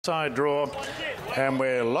Side draw, and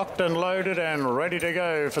we're locked and loaded and ready to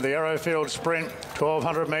go for the Arrowfield sprint,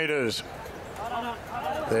 1200 metres.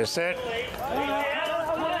 They're set.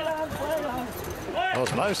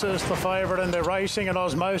 Osmosis the favourite, and they're racing, and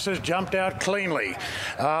Osmosis jumped out cleanly.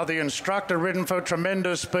 The instructor ridden for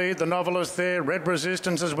tremendous speed. The novelist there, Red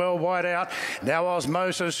Resistance as well, wide out. Now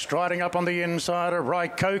Osmosis striding up on the inside of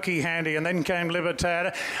Raikoki handy, and then came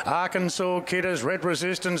Libertad. Arkansas Kid as Red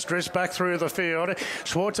Resistance drifts back through the field.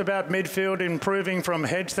 Schwartz about midfield, improving from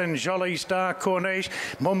Hedged, then Joliestar, Corniche,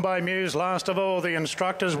 Mumbai Muse last of all. The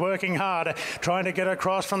instructors working hard, trying to get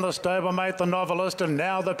across from the stablemate, the novelist, and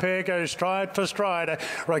now the pair go stride for stride.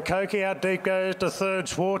 Raikoki out deep goes to third.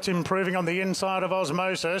 Schwartz improving on the inside of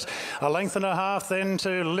Osmosis. A length and a half then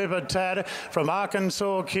to Libertad from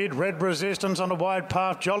Arkansas Kid. Red Resistance on a wide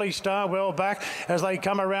path. Joliestar well back as they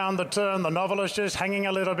come around the turn. The novelist just hanging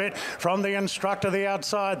a little bit from the instructor the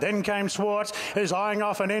outside. Then came Schwartz, who's eyeing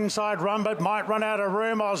off an inside run but might run out of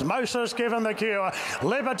room. Osmosis given the cue.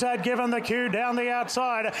 Libertad given the cue down the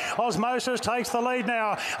outside. Osmosis takes the lead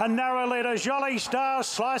now. A narrow leader. Joliestar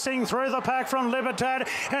slicing through the pack from Libertad,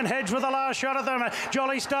 and Hedged with the last shot at them.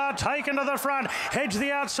 Joliestar taken to the front. Hedged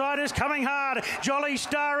the outside is coming hard.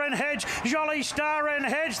 Joliestar and Hedged. Joliestar and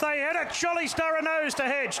Hedged. They hit it. Joliestar a nose to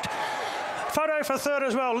Hedged. Photo for third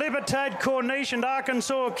as well. Libertad, Corniche and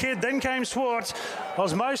Arkansas Kid. Then came Schwartz.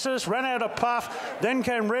 Osmosis ran out of puff. Then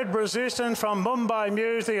came Red Resistance from Mumbai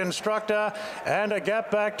Muse, the instructor, and a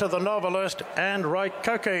gap back to the novelist and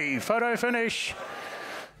Raikoki. Photo finish.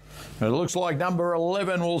 It looks like number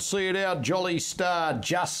 11 will see it out. Joliestar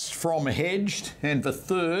just from Hedged. And for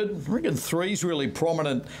third, I reckon 3's really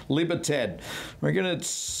prominent, Libertad. I reckon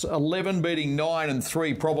it's 11 beating 9 and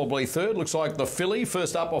 3 probably third. Looks like the filly,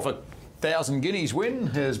 first up off a 1,000 guineas win,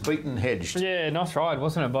 has beaten Hedged. Yeah, nice ride,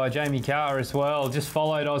 wasn't it, by Jamie Carr as well. Just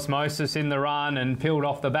followed Osmosis in the run and peeled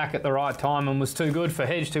off the back at the right time and was too good for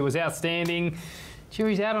Hedged, who was outstanding.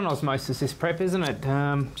 Jury's out on Osmosis this prep, isn't it?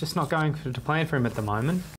 Just not going to plan for him at the moment.